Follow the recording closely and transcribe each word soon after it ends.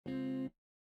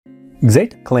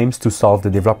Xata claims to solve the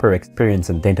developer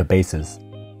experience in databases.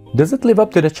 Does it live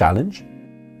up to the challenge?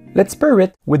 Let's pair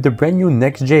it with the brand new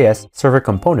Next.js server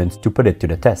components to put it to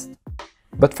the test.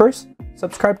 But first,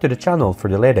 subscribe to the channel for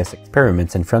the latest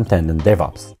experiments in front-end and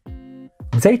DevOps.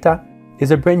 Xata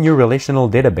is a brand new relational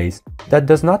database that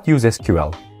does not use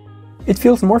SQL. It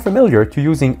feels more familiar to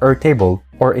using Airtable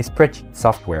or a spreadsheet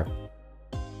software.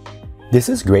 This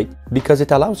is great because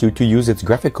it allows you to use its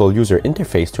graphical user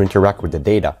interface to interact with the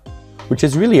data, which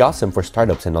is really awesome for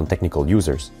startups and non-technical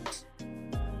users.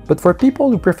 But for people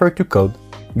who prefer to code,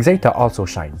 Xata also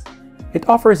shines. It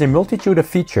offers a multitude of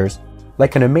features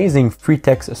like an amazing free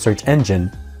text search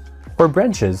engine or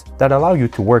branches that allow you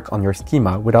to work on your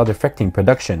schema without affecting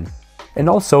production, and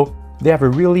also they have a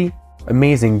really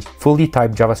amazing fully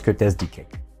typed JavaScript SDK.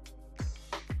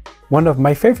 One of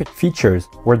my favorite features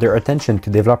where their attention to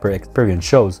developer experience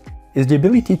shows is the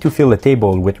ability to fill a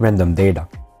table with random data.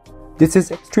 This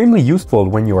is extremely useful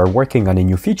when you are working on a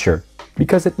new feature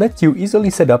because it lets you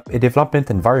easily set up a development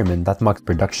environment that mocks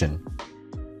production.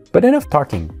 But enough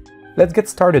talking, let's get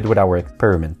started with our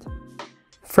experiment.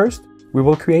 First, we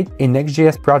will create a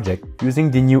Next.js project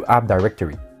using the new app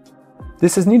directory.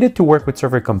 This is needed to work with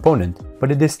server component,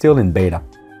 but it is still in beta.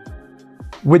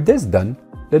 With this done,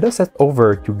 let us head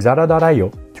over to Xata.io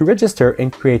to register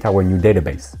and create our new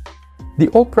database. The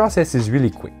whole process is really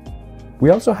quick. We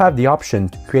also have the option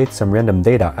to create some random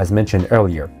data as mentioned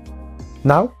earlier.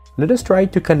 Now, let us try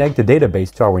to connect the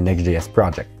database to our Next.js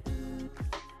project.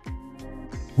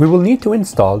 We will need to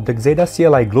install the Xata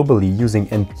CLI globally using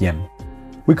npm.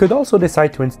 We could also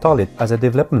decide to install it as a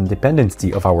development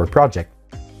dependency of our project,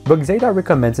 but Xata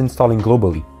recommends installing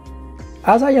globally.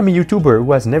 As I am a YouTuber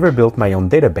who has never built my own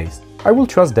database, I will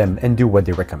trust them and do what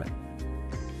they recommend.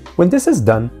 When this is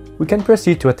done, we can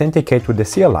proceed to authenticate with the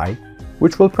CLI,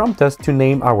 which will prompt us to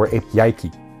name our API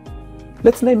key.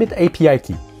 Let's name it API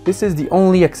key. This is the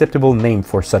only acceptable name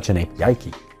for such an API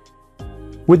key.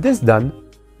 With this done,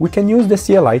 we can use the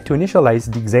CLI to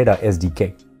initialize the Xata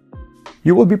SDK.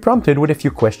 You will be prompted with a few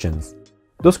questions.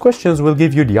 Those questions will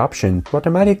give you the option to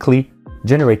automatically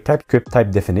generate TypeScript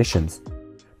type definitions.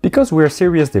 Because we are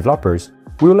serious developers,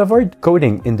 we will avoid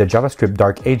coding in the JavaScript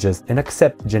dark ages and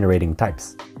accept generating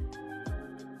types.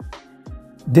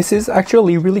 This is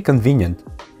actually really convenient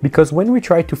because when we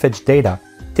try to fetch data,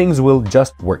 things will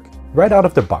just work right out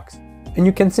of the box, and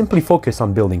you can simply focus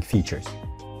on building features.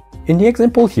 In the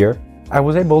example here, I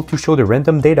was able to show the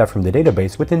random data from the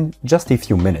database within just a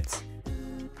few minutes.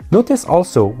 Notice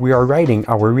also we are writing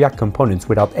our React components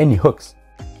without any hooks.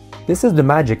 This is the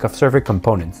magic of server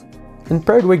components, and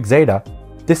paired with Xata,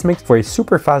 this makes for a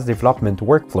super fast development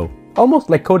workflow, almost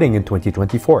like coding in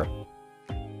 2024.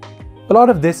 A lot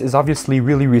of this is obviously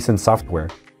really recent software,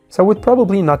 so I would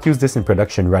probably not use this in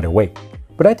production right away,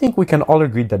 but I think we can all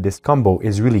agree that this combo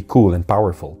is really cool and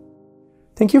powerful.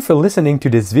 Thank you for listening to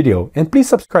this video, and please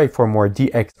subscribe for more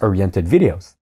DX-oriented videos.